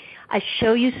I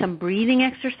show you some breathing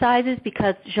exercises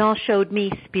because Jean showed me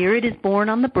spirit is born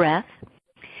on the breath.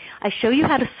 I show you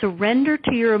how to surrender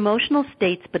to your emotional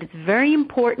states, but it's very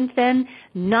important then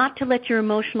not to let your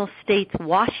emotional states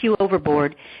wash you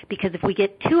overboard, because if we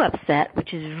get too upset,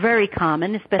 which is very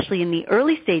common, especially in the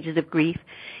early stages of grief,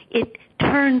 it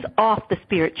turns off the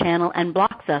spirit channel and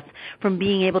blocks us from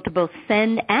being able to both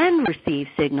send and receive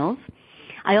signals.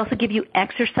 I also give you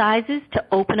exercises to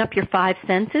open up your 5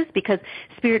 senses, because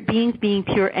spirit beings, being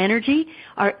pure energy,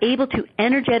 are able to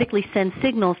energetically send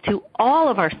signals to all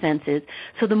of our senses.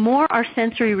 So the more our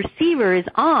sensory receiver is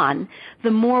on, the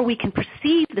more we can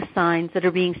perceive the signs that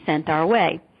are being sent our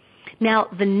way. Now,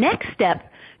 the next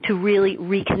step to really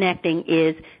reconnecting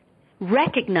is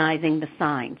recognizing the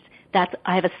signs.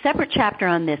 I have a separate chapter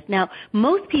on this. Now,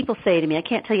 most people say to me, I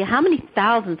can't tell you how many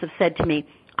thousands have said to me,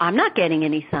 I'm not getting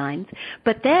any signs.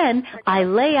 But then I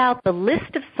lay out the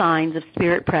list of signs of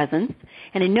spirit presence,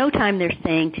 and in no time they're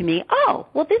saying to me, oh,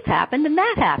 well, this happened and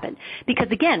that happened. Because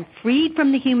again, freed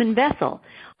from the human vessel,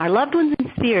 our loved ones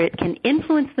in spirit can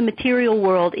influence the material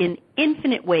world in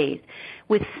infinite ways,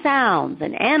 with sounds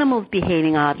and animals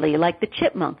behaving oddly, like the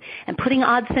chipmunk, and putting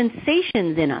odd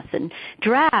sensations in us, and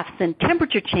drafts and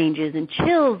temperature changes and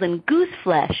chills and goose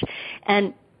flesh.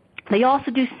 And they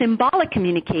also do symbolic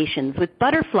communications with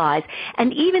butterflies,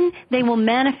 and even they will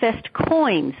manifest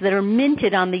coins that are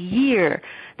minted on the year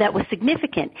that was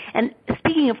significant. And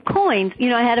speaking of coins,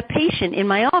 I had a patient in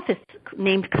my office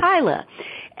named Kyla,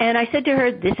 and I said to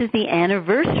her, this is the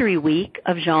anniversary week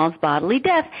of Jean's bodily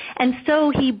death, and so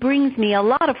he brings me a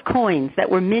lot of coins that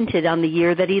were minted on the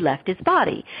year that he left his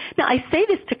body. Now, I say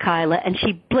this to Kyla, and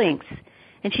she blinks,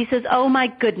 and she says, oh my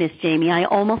goodness, Jamie, I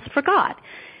almost forgot.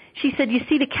 She said, you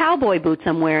see the cowboy boots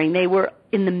I'm wearing, they were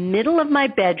in the middle of my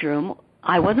bedroom.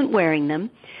 I wasn't wearing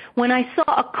them. When I saw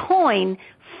a coin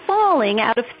falling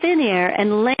out of thin air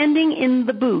and landing in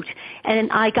the boot,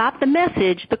 and I got the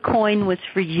message, the coin was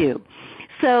for you.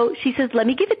 So she says, let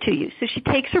me give it to you. So she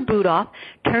takes her boot off,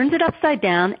 turns it upside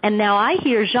down, and now I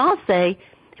hear Jean say,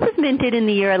 it was minted in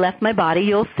the year I left my body,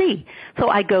 you'll see. So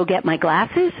I go get my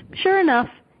glasses. Sure enough,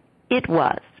 it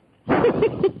was.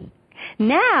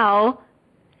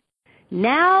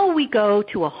 Now we go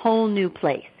to a whole new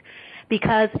place,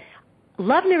 because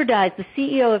Love Never Dies, the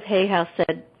CEO of Hay House,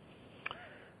 said,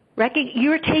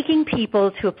 you're taking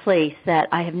people to a place that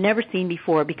I have never seen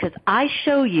before, because I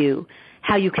show you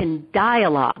how you can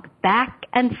dialogue back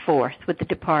and forth with the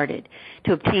departed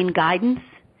to obtain guidance,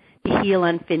 to heal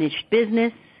unfinished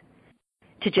business,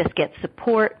 to just get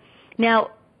support. Now,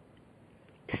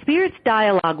 spirits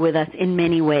dialogue with us in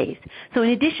many ways. So in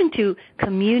addition to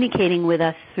communicating with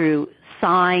us through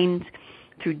signs,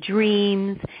 through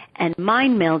dreams, and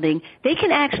mind melding, they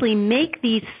can actually make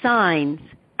these signs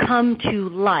come to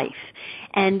life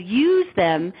and use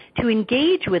them to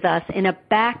engage with us in a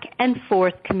back and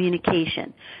forth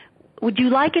communication. Would you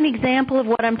like an example of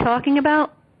what I'm talking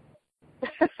about?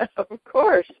 Of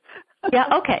course. Yeah,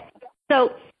 okay.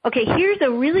 So, here's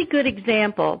a really good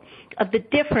example of the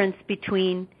difference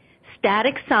between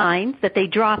static signs that they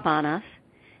drop on us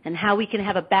and how we can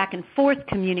have a back and forth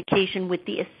communication with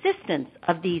the assistance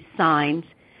of these signs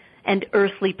and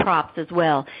earthly props as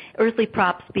well. Earthly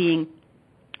props being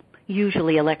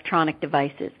usually electronic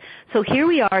devices. So here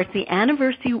we are, it's the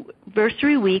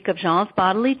anniversary week of Jean's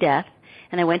bodily death,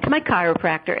 and I went to my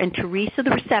chiropractor, and Teresa, the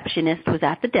receptionist, was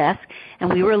at the desk,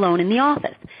 and we were alone in the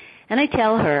office. And I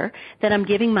tell her that I'm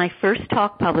giving my first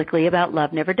talk publicly about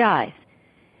Love Never Dies.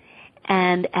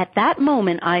 And at that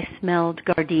moment, I smelled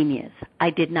gardenias. I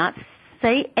did not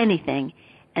say anything,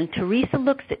 and Teresa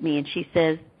looks at me, and she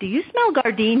says, do you smell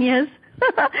gardenias?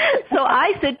 So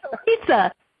I said,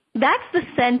 Teresa, that's the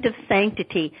scent of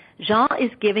sanctity. Jean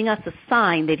is giving us a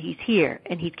sign that he's here,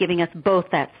 and he's giving us both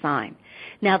that sign.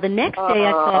 Now, the next day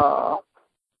I thought,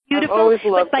 beautiful,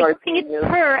 but by saying it to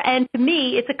her and to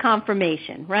me, it's a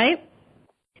confirmation, right?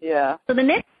 Yeah. So the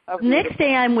next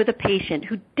day I'm with a patient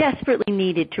who desperately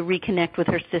needed to reconnect with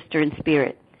her sister in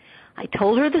spirit. I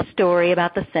told her the story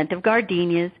about the scent of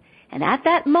gardenias, and at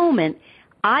that moment,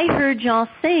 I heard Jean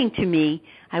saying to me,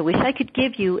 I wish I could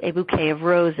give you a bouquet of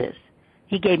roses.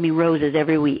 He gave me roses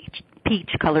every week,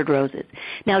 peach-colored roses.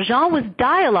 Now, Jean was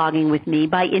dialoguing with me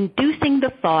by inducing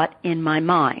the thought in my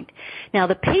mind. Now,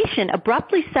 the patient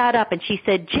abruptly sat up and she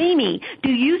said, Jamie,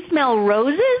 do you smell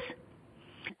roses?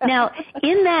 Now,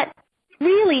 in that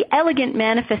really elegant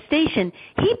manifestation,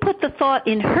 he put the thought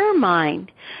in her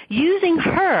mind, using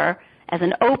her as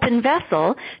an open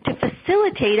vessel to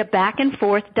facilitate a back and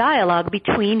forth dialogue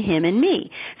between him and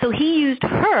me. So he used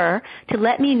her to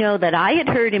let me know that I had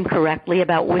heard him correctly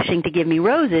about wishing to give me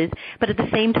roses, but at the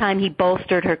same time he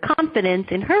bolstered her confidence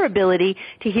in her ability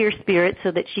to hear spirit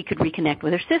so that she could reconnect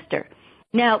with her sister.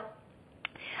 Now,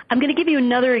 I'm going to give you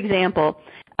another example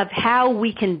of how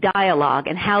we can dialogue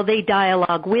and how they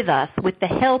dialogue with us with the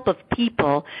help of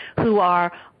people who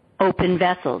are open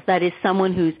vessels. That is,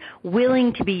 someone who's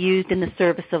willing to be used in the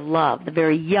service of love. The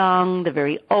very young, the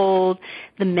very old,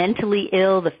 the mentally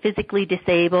ill, the physically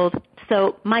disabled.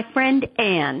 So my friend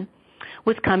Anne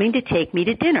was coming to take me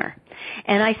to dinner.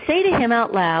 And I say to him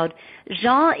out loud,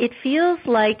 Jean, it feels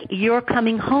like you're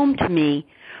coming home to me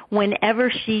whenever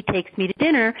she takes me to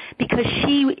dinner because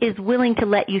she is willing to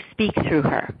let you speak through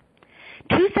her.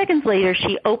 2 seconds later,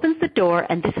 she opens the door,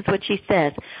 and this is what she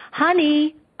says,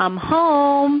 honey, I'm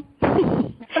home.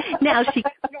 Now, she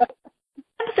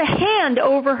puts a hand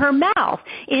over her mouth.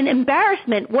 In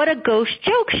embarrassment, what a ghost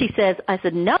joke, she says. I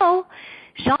said, no,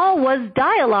 Jean was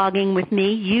dialoguing with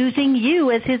me using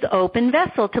you as his open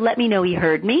vessel to let me know he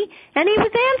heard me, and he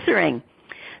was answering.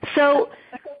 So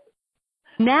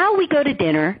now we go to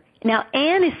dinner. Now,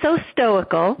 Anne is so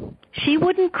stoical, she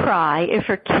wouldn't cry if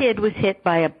her kid was hit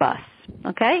by a bus,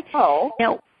 okay? Oh.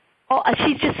 Now,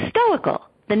 she's just stoical.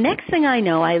 The next thing I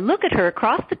know, I look at her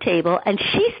across the table, and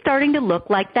she's starting to look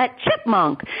like that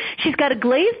chipmunk. She's got a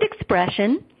glazed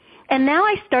expression, and now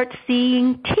I start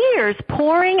seeing tears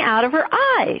pouring out of her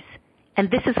eyes. And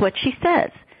this is what she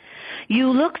says. You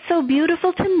look so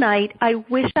beautiful tonight, I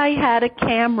wish I had a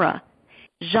camera.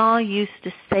 Jean used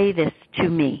to say this to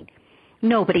me.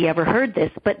 Nobody ever heard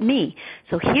this but me.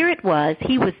 So here it was.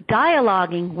 He was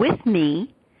dialoguing with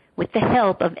me with the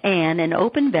help of Anne, an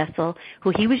open vessel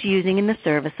who he was using in the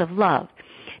service of love.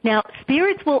 Now,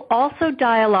 spirits will also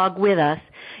dialogue with us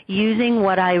using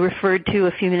what I referred to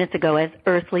a few minutes ago as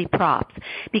earthly props.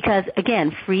 Because,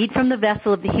 again, freed from the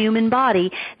vessel of the human body,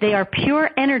 they are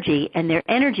pure energy, and their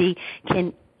energy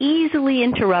can easily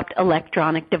interrupt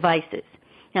electronic devices.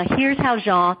 Now, here's how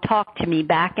Jean talked to me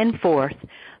back and forth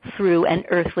through an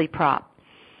earthly prop.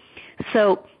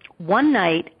 So one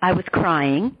night I was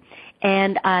crying,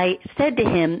 and I said to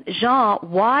him, Jean,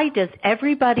 why does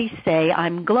everybody say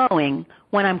I'm glowing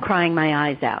when I'm crying my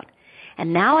eyes out?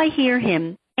 And now I hear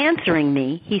him answering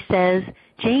me. He says,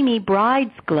 Jamie,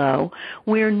 brides glow.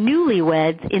 We're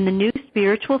newlyweds in the new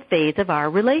spiritual phase of our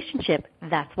relationship.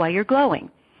 That's why you're glowing.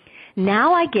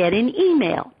 Now I get an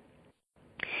email.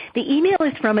 The email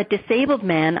is from a disabled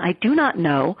man I do not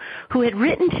know who had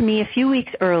written to me a few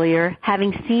weeks earlier,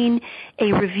 having seen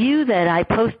a review that I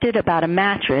posted about a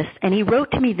mattress, and he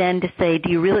wrote to me then to say,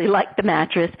 do you really like the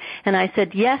mattress? And I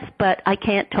said, yes, but I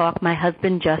can't talk. My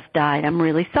husband just died. I'm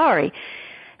really sorry.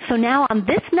 So now on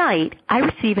this night, I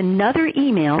receive another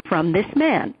email from this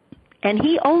man, and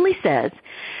he only says,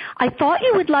 I thought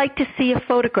you would like to see a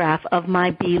photograph of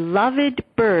my beloved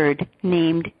bird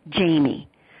named Jamie.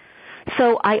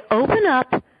 So I open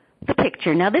up the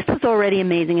picture. Now, this was already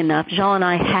amazing enough. Jean and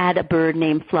I had a bird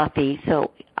named Fluffy,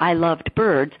 so I loved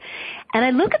birds. And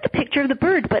I look at the picture of the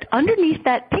bird, but underneath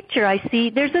that picture I see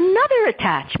there's another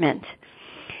attachment.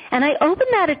 And I open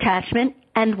that attachment,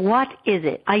 and what is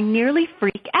it? I nearly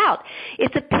freak out.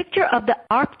 It's a picture of the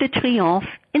Arc de Triomphe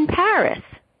in Paris.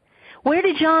 Where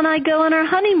did Jean and I go on our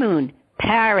honeymoon?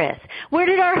 Paris. Where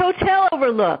did our hotel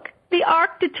overlook? The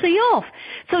Arc de Triomphe.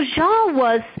 So Jean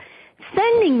was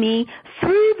sending me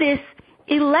through this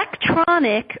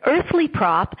electronic earthly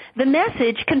prop the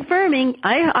message confirming,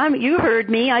 you heard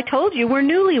me, I told you we're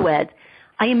newlyweds.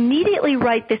 I immediately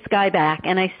write this guy back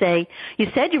and I say, you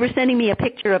said you were sending me a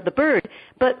picture of the bird,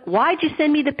 but why'd you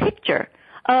send me the picture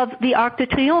of the Arc de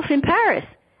Triomphe in Paris?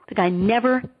 The guy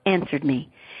never answered me,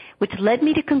 which led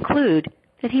me to conclude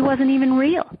that he wasn't even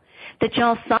real, that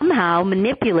Jean somehow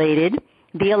manipulated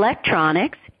the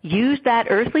electronics, used that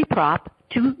earthly prop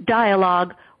to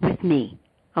dialogue with me,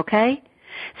 okay?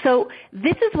 So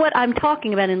this is what I'm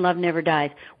talking about in Love Never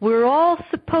Dies. We're all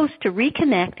supposed to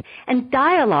reconnect and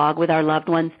dialogue with our loved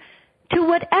ones to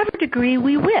whatever degree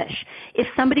we wish. If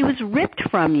somebody was ripped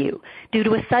from you due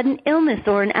to a sudden illness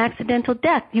or an accidental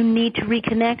death, you need to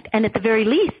reconnect and at the very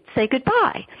least say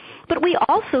goodbye. But we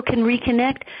also can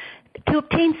reconnect to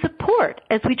obtain support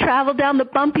as we travel down the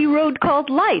bumpy road called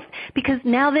life, because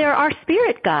now they are our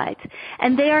spirit guides,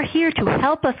 and they are here to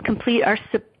help us complete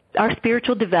our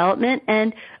spiritual development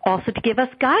and also to give us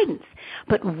guidance.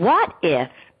 But what if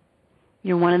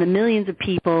you're one of the millions of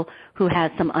people who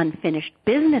has some unfinished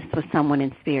business with someone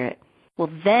in spirit? Well,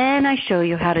 then I show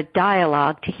you how to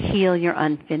dialogue to heal your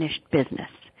unfinished business.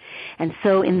 And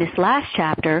so in this last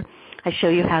chapter, I show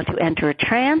you how to enter a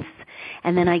trance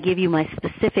and then I give you my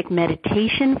specific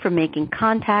meditation for making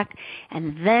contact,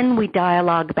 and then we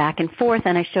dialogue back and forth,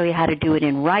 and I show you how to do it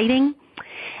in writing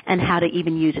and how to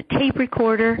even use a tape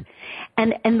recorder.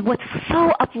 And what's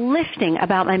so uplifting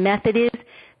about my method is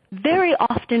very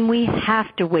often we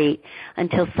have to wait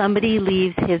until somebody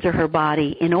leaves his or her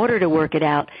body in order to work it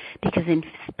out, because in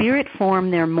spirit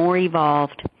form they're more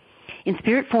evolved. In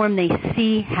spirit form, they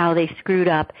see how they screwed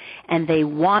up, and they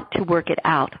want to work it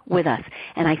out with us.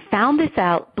 And I found this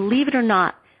out, believe it or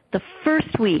not, the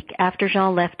first week after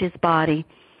Jean left his body.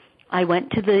 I went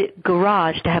to the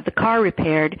garage to have the car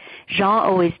repaired. Jean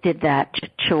always did that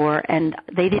chore, and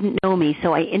they didn't know me,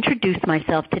 so I introduced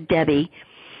myself to Debbie,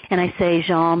 and I say,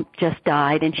 Jean just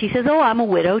died, and she says, oh, I'm a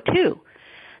widow too.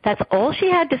 That's all she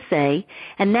had to say,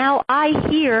 and now I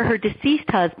hear her deceased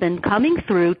husband coming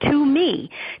through to me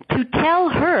to tell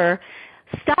her,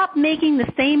 stop making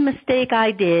the same mistake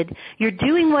I did. You're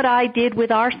doing what I did with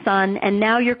our son, and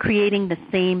now you're creating the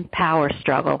same power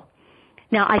struggle.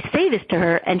 Now, I say this to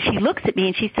her, and she looks at me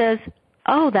and she says,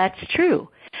 oh, that's true.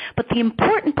 But the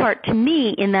important part to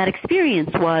me in that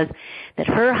experience was that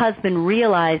her husband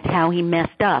realized how he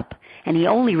messed up, and he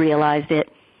only realized it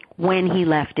when he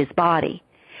left his body.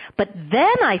 But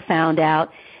then I found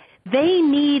out they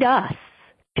need us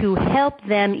to help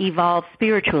them evolve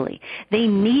spiritually. They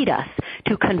need us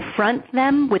to confront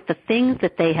them with the things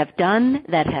that they have done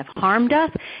that have harmed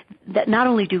us. That not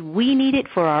only do we need it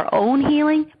for our own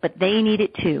healing, but they need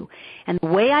it too. And the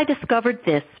way I discovered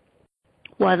this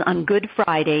was on Good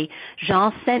Friday,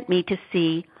 Jean sent me to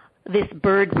see this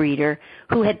bird breeder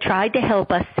who had tried to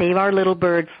help us save our little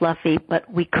bird Fluffy,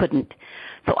 but we couldn't.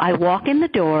 So I walk in the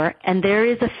door, and there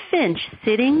is a finch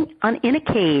sitting in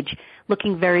a cage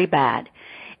looking very bad.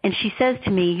 And she says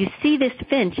to me, you see, this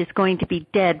finch is going to be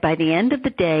dead by the end of the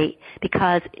day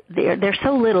because they're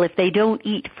so little, if they don't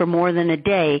eat for more than a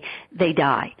day, they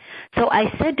die. So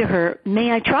I said to her,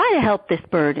 may I try to help this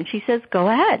bird? And she says, go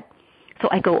ahead. So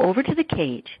I go over to the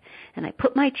cage, and I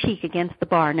put my cheek against the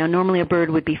bar. Now, normally a bird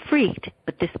would be freaked,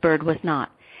 but this bird was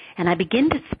not. And I begin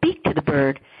to speak to the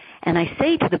bird, and I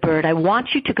say to the bird, I want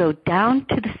you to go down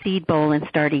to the seed bowl and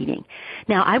start eating.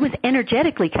 Now, I was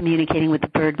energetically communicating with the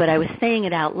bird, but I was saying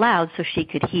it out loud so she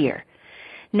could hear.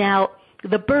 Now,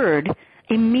 the bird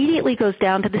immediately goes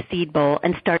down to the seed bowl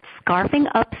and starts scarfing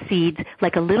up seeds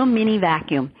like a little mini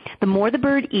vacuum. The more the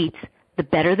bird eats, the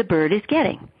better the bird is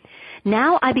getting.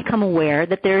 Now I become aware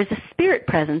that there is a spirit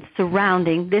presence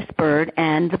surrounding this bird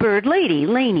and the bird lady.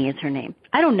 Lainey is her name.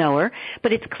 I don't know her,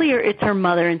 but it's clear it's her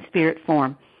mother in spirit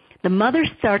form. The mother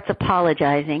starts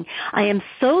apologizing. I am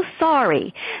so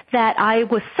sorry that I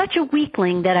was such a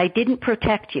weakling that I didn't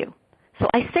protect you. So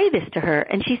I say this to her,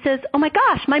 and she says, oh my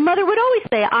gosh, my mother would always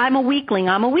say, I'm a weakling,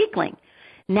 I'm a weakling.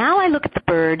 Now I look at the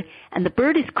bird, and the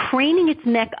bird is craning its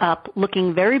neck up,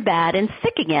 looking very bad and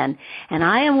sick again. And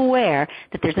I am aware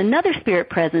that there's another spirit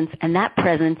presence, and that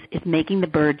presence is making the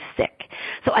bird sick.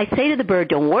 So I say to the bird,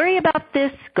 don't worry about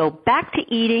this. Go back to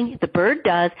eating. The bird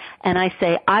does, and I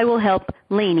say, I will help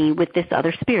Lainey with this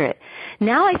other spirit.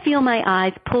 Now I feel my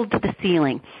eyes pulled to the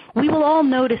ceiling. We will all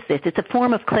notice this. It's a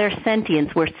form of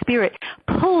clairsentience where spirit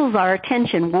pulls our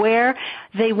attention where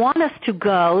they want us to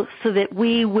go so that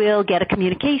we will get a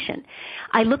communication.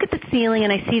 I look at the ceiling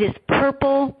and I see this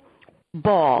purple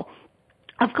ball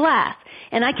of glass.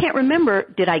 And I can't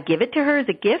remember, did I give it to her as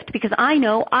a gift? Because I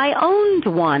know I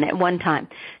owned one at one time.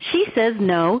 She says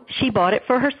no, she bought it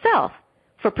for herself,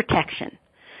 for protection.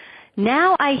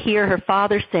 Now I hear her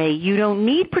father say, you don't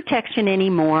need protection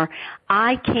anymore.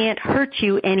 I can't hurt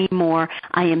you anymore.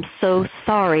 I am so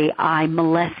sorry I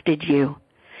molested you.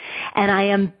 And I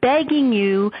am begging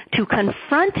you to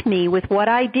confront me with what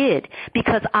I did,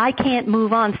 because I can't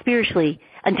move on spiritually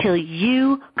until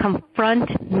you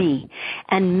confront me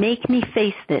and make me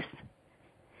face this.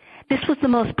 This was the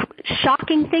most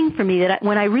shocking thing for me that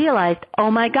when I realized,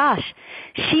 oh my gosh,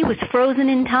 she was frozen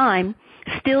in time,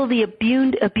 still the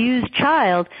abused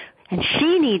child, and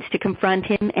she needs to confront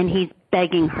him, and he's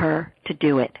begging her to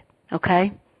do it.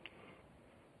 Okay?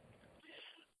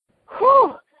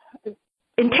 Whew.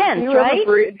 Intense, right?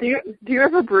 Do you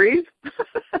ever breathe?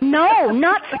 No,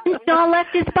 not since John left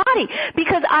his body,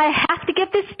 because I have to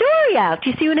get this story out.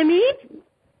 Do you see what I mean?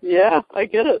 Yeah, I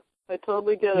get it. I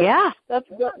totally get it. Yeah.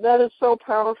 That is so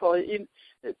powerful.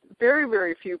 Very,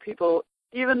 very few people,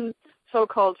 even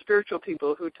so-called spiritual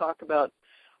people who talk about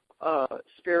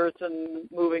spirits and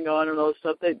moving on and all this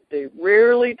stuff, they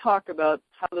rarely talk about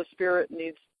how the spirits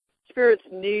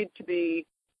need to be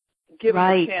given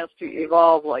a chance to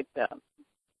evolve like that.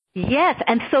 Yes,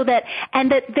 and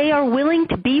that they are willing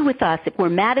to be with us. If we're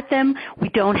mad at them, we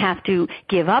don't have to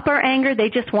give up our anger. They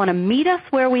just want to meet us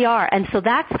where we are. And so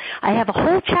I have a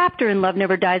whole chapter in Love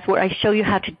Never Dies where I show you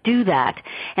how to do that.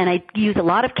 And I use a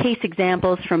lot of case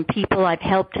examples from people I've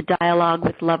helped to dialogue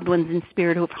with loved ones in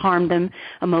spirit who have harmed them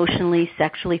emotionally,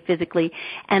 sexually, physically.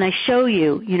 And I show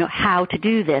you, how to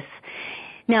do this.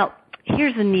 Now,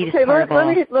 here's the neatest part of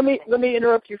all. Let me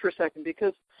interrupt you for a second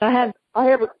because go ahead. I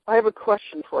have a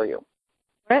question for you.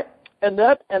 Right. And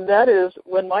that is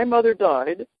when my mother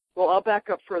died. Well, I'll back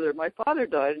up further. My father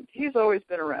died. He's always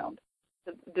been around.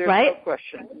 There's no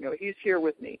question. He's here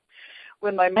with me.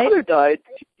 When my mother died,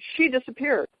 she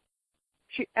disappeared.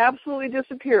 She absolutely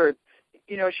disappeared.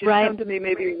 She's come to me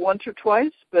maybe once or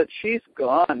twice, but she's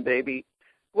gone, baby.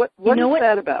 What is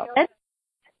that about?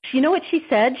 You know what she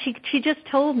said? She just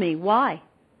told me. Why?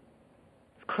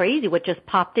 It's crazy what just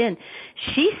popped in.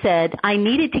 She said, I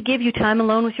needed to give you time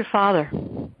alone with your father.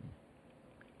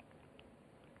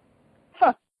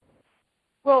 Huh.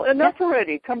 Well, enough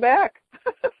already. Come back.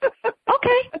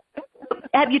 Okay.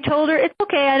 Have you told her, it's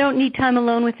okay, I don't need time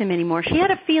alone with him anymore? She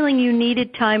had a feeling you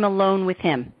needed time alone with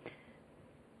him.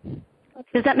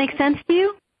 Does that make sense to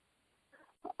you?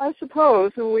 I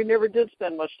suppose, and we never did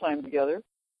spend much time together.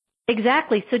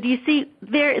 Exactly. So do you see,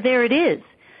 there it is.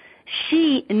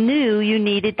 She knew you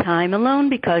needed time alone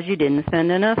because you didn't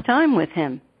spend enough time with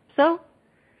him. So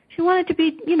she wanted to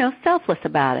be, selfless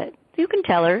about it. You can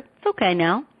tell her, it's okay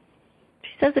now.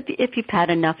 She says if you've had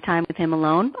enough time with him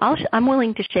alone, I'm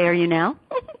willing to share you now.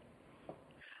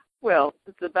 Well,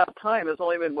 it's about time. It's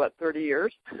only been, 30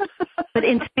 years? But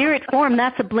in spirit form,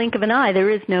 that's a blink of an eye. There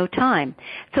is no time.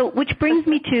 So which brings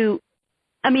me to,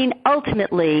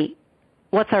 ultimately,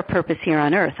 what's our purpose here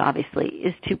on earth, obviously,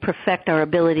 is to perfect our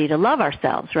ability to love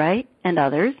ourselves, right, and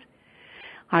others.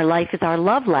 Our life is our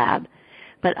love lab,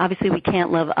 but obviously we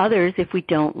can't love others if we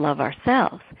don't love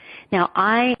ourselves. Now,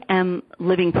 I am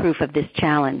living proof of this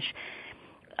challenge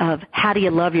of how do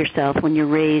you love yourself when you're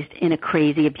raised in a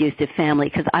crazy, abusive family,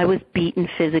 because I was beaten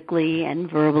physically and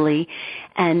verbally,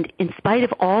 and in spite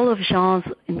of all of Jean's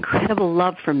incredible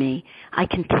love for me, I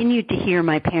continued to hear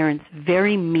my parents'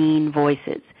 very mean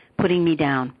voices putting me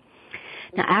down.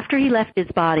 Now, after he left his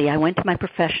body, I went to my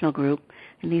professional group,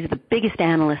 and these are the biggest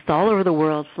analysts all over the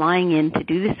world flying in to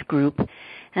do this group,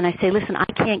 and I say, listen, I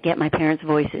can't get my parents'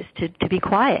 voices to be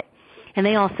quiet. And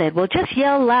they all said, well, just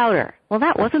yell louder. Well,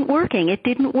 that wasn't working. It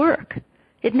didn't work.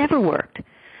 It never worked.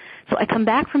 So I come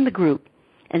back from the group,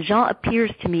 and Jean appears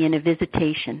to me in a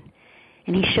visitation,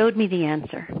 and he showed me the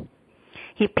answer.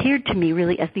 He appeared to me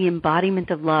really as the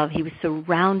embodiment of love. He was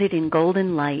surrounded in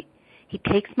golden light. He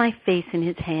takes my face in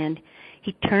his hand.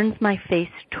 He turns my face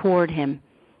toward him.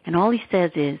 And all he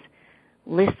says is,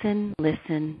 listen,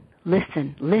 listen,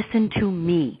 listen. Listen to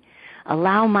me.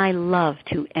 Allow my love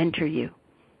to enter you.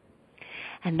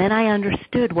 And then I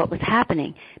understood what was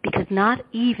happening, because not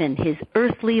even his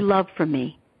earthly love for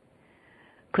me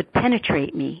could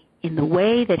penetrate me in the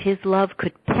way that his love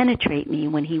could penetrate me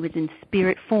when he was in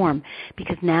spirit form,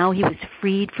 because now he was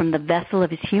freed from the vessel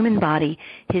of his human body.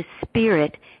 His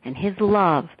spirit and his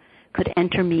love could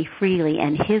enter me freely,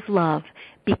 and his love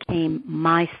became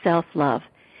my self-love.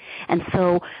 And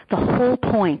so the whole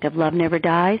point of Love Never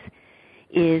Dies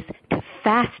is to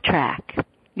fast-track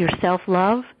your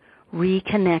self-love,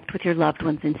 reconnect with your loved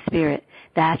ones in spirit.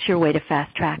 That's your way to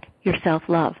fast-track your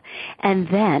self-love. And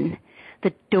then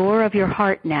the door of your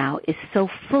heart now is so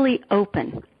fully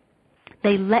open.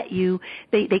 They let you,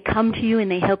 they come to you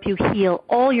and they help you heal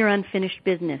all your unfinished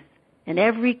business in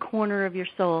every corner of your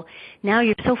soul. Now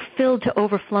you're so filled to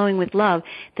overflowing with love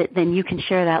that then you can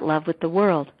share that love with the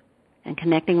world. And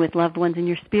connecting with loved ones in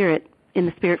your spirit, in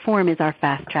the spirit form, is our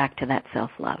fast track to that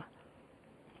self-love.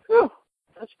 Whew,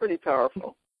 that's pretty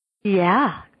powerful.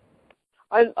 Yeah.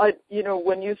 I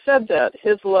when you said that,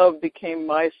 his love became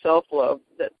my self-love,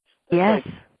 yes.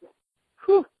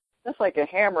 That's like a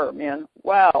hammer, man.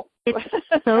 Wow. It's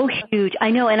so huge.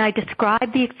 I know, and I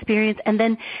described the experience, and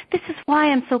then this is why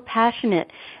I'm so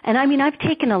passionate. And I've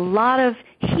taken a lot of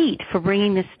heat for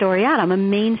bringing this story out. I'm a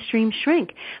mainstream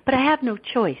shrink, but I have no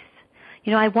choice.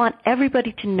 I want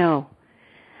everybody to know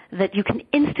that you can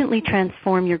instantly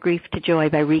transform your grief to joy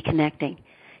by reconnecting.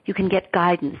 You can get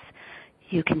guidance.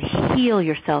 You can heal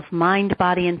yourself, mind,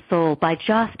 body, and soul, by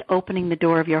just opening the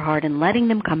door of your heart and letting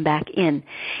them come back in.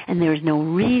 And there's no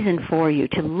reason for you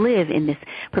to live in this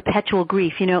perpetual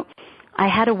grief. I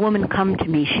had a woman come to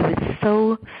me. She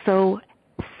was so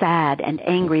sad and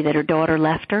angry that her daughter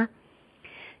left her.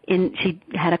 She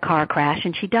had a car crash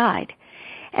and she died.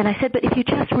 And I said, but if you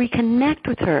just reconnect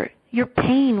with her, your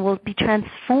pain will be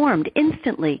transformed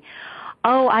instantly.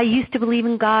 oh, I used to believe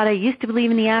in God, I used to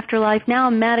believe in the afterlife, now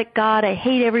I'm mad at God, I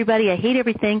hate everybody, I hate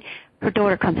everything. Her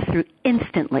daughter comes through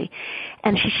instantly,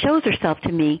 and she shows herself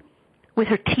to me with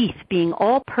her teeth being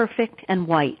all perfect and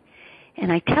white.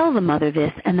 And I tell the mother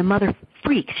this, and the mother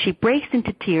freaks. She breaks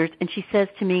into tears, and she says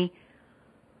to me,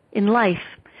 in life,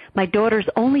 my daughter's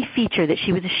only feature that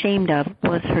she was ashamed of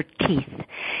was her teeth.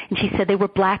 And she said they were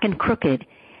black and crooked.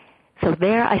 So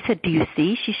there, I said, do you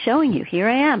see? She's showing you. Here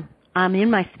I am. I'm in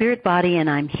my spirit body, and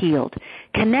I'm healed.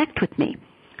 Connect with me.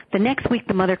 The next week,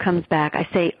 the mother comes back. I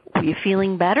say, are you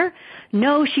feeling better?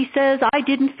 No, she says, I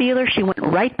didn't feel her. She went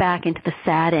right back into the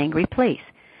sad, angry place.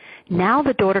 Now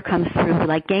the daughter comes through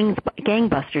like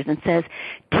gangbusters and says,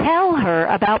 tell her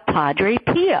about Padre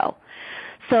Pio.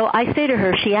 So I say to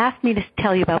her, she asked me to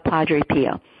tell you about Padre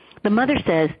Pio. The mother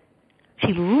says,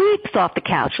 she leaps off the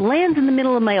couch, lands in the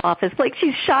middle of my office like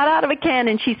she's shot out of a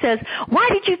cannon. She says, why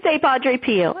did you say Padre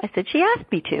Pio? I said, she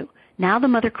asked me to. Now the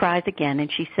mother cries again,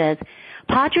 and she says,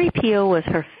 Padre Pio was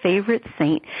her favorite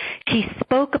saint. She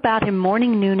spoke about him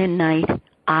morning, noon, and night.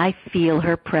 I feel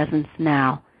her presence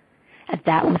now. And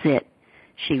that was it.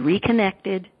 She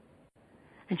reconnected,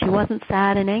 and she wasn't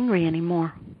sad and angry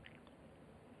anymore.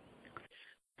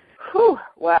 Whew,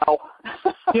 wow.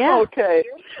 Yeah. Okay.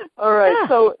 All right. Yeah.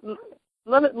 So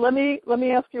let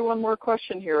me ask you one more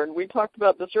question here, and we talked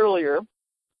about this earlier.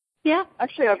 Yeah.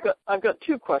 Actually, I've got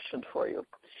two questions for you.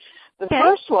 The Okay.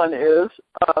 first one is,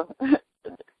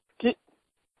 when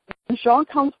Jean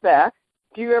comes back,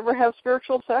 do you ever have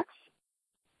spiritual sex?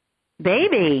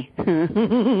 Baby.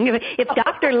 If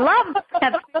Dr. Love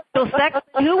has spiritual sex,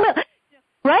 who will?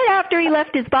 Right after he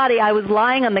left his body, I was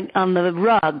lying on the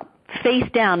rug, face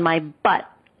down, my butt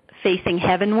facing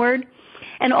heavenward.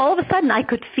 And all of a sudden, I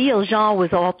could feel Jean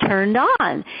was all turned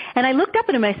on. And I looked up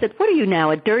at him, I said, what are you now,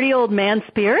 a dirty old man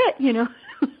spirit? You know,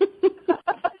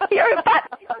 you're a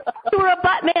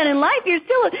butt man in life. You're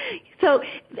still so,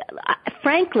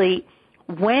 frankly,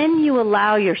 when you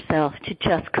allow yourself to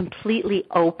just completely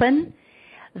open,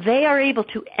 they are able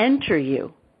to enter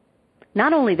you.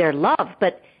 Not only their love,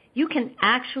 but you can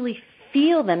actually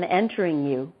feel them entering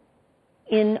you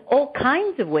in all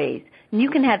kinds of ways. And you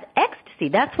can have ecstasy.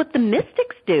 That's what the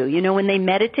mystics do. You know, when they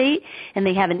meditate and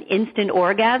they have an instant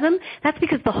orgasm, that's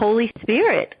because the Holy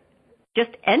Spirit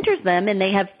just enters them and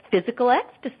they have physical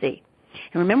ecstasy.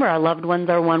 And remember, our loved ones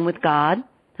are one with God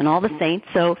and all the saints,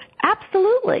 so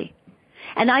absolutely.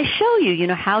 And I show you, you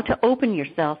know, how to open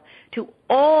yourself to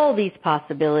all these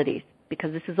possibilities,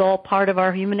 because this is all part of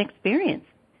our human experience.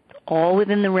 It's all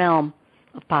within the realm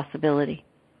of possibility.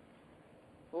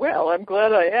 Well, I'm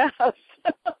glad I asked.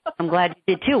 I'm glad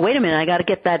you did too. Wait a minute, I got to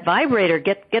get that vibrator.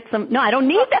 Get some. No, I don't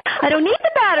need that. I don't need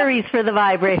the batteries for the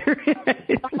vibrator. Save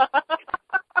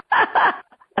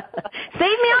me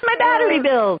on my battery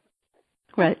bills.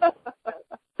 Right.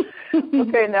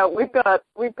 Okay, now we've got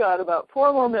about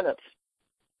 4 more minutes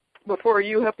before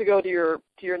you have to go to your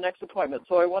next appointment.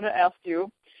 So I want to ask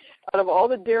you, out of all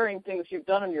the daring things you've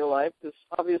done in your life, because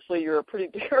obviously you're a pretty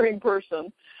daring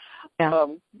person, yeah.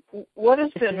 What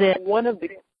has been one of the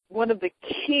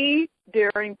key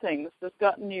daring things that's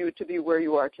gotten you to be where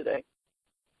you are today?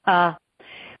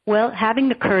 Well, having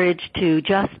the courage to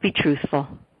just be truthful,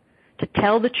 to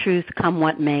tell the truth come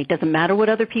what may. Doesn't matter what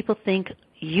other people think.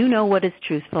 You know what is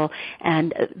truthful.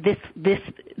 And this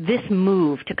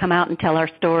move to come out and tell our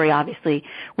story, obviously,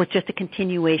 was just a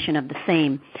continuation of the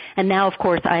same. And now, of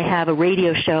course, I have a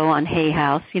radio show on Hay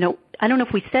House. You know, I don't know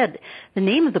if we said the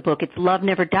name of the book. It's Love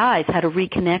Never Dies, How to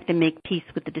Reconnect and Make Peace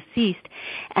with the Deceased.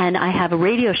 And I have a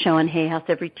radio show on Hay House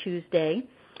every Tuesday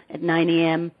at 9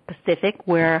 a.m. Pacific,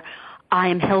 where I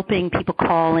am helping people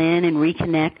call in and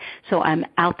reconnect. So I'm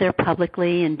out there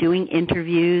publicly and doing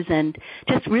interviews and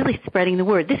just really spreading the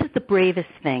word. This is the bravest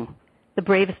thing, the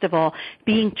bravest of all,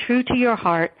 being true to your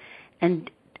heart and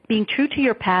being true to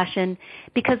your passion,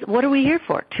 because what are we here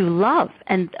for? To love.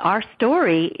 And our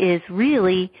story is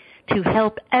really to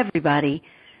help everybody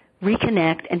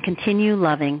reconnect and continue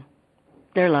loving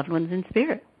their loved ones in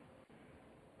spirit.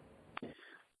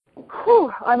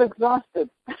 Whew, I'm exhausted.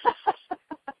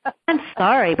 I'm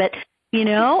sorry, but, you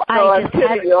know, no, I just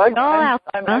had it all out.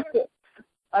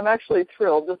 I'm actually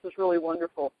thrilled. This is really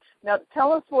wonderful. Now,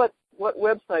 tell us what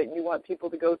website you want people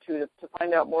to go to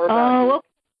find out more about you. Oh,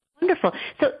 wonderful.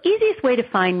 So easiest way to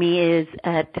find me is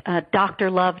at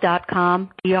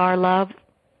drlove.com,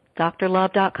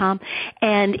 drlove.com.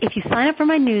 And if you sign up for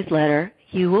my newsletter,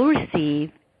 you will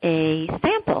receive a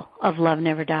sample of Love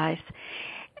Never Dies.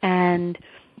 And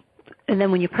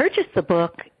then when you purchase the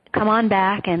book, come on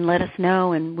back and let us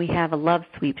know, and we have a love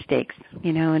sweepstakes,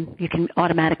 you know, and you can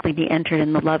automatically be entered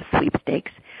in the love sweepstakes.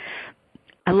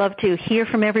 I love to hear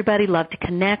from everybody, love to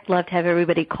connect, love to have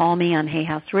everybody call me on Hay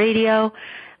House Radio.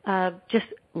 Just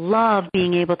love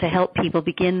being able to help people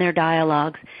begin their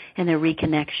dialogues and their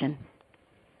reconnection.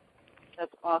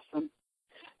 That's awesome.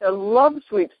 I love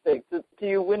sweepstakes. Do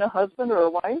you win a husband or a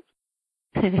wife?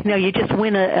 No, you just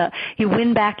win you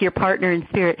win back your partner in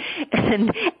spirit,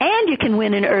 and you can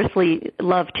win an earthly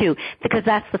love too, because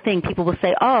that's the thing. People will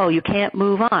say, "Oh, you can't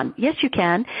move on." Yes, you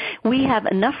can. We have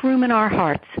enough room in our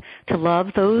hearts to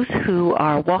love those who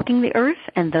are walking the earth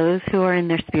and those who are in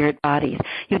their spirit bodies.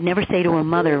 You'd never say to a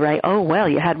mother, right? "Oh, well,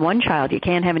 you had one child, you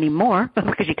can't have any more,"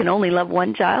 because you can only love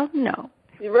one child. No.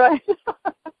 You're right.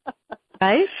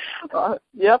 Right?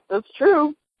 Yep, that's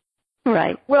true.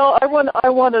 Right. Well, I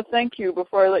want to thank you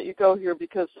before I let you go here,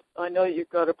 because I know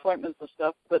you've got appointments and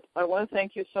stuff, but I want to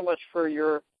thank you so much for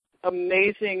your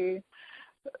amazing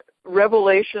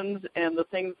revelations and the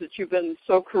things that you've been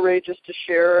so courageous to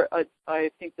share.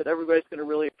 I think that everybody's going to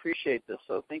really appreciate this.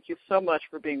 So thank you so much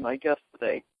for being my guest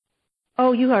today.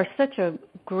 Oh, you are such a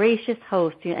gracious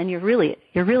host, and you're really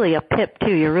a pip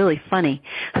too. You're really funny.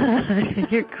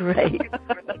 You're great.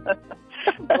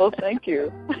 Well, thank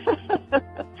you.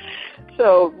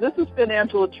 So this has been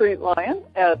Angela Treat-Lyon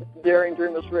at Daring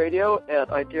Dreamers Radio at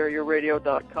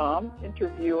idareyourradio.com,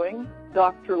 interviewing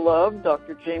Dr. Love,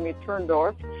 Dr. Jamie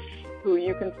Turndorf, who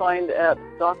you can find at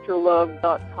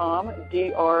drlove.com,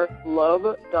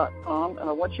 drlove.com. And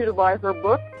I want you to buy her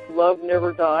book, Love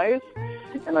Never Dies.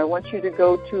 And I want you to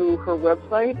go to her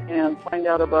website and find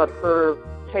out about her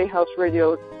Hay House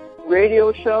Radio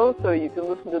show, so you can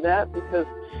listen to that, because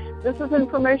this is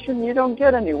information you don't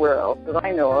get anywhere else that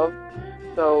I know of.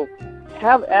 So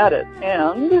have at it.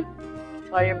 And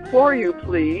I implore you,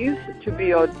 please, to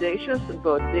be audacious,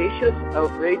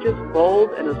 outrageous,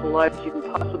 bold, and as alive as you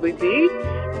can possibly be.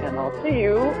 And I'll see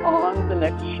you on the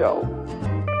next show.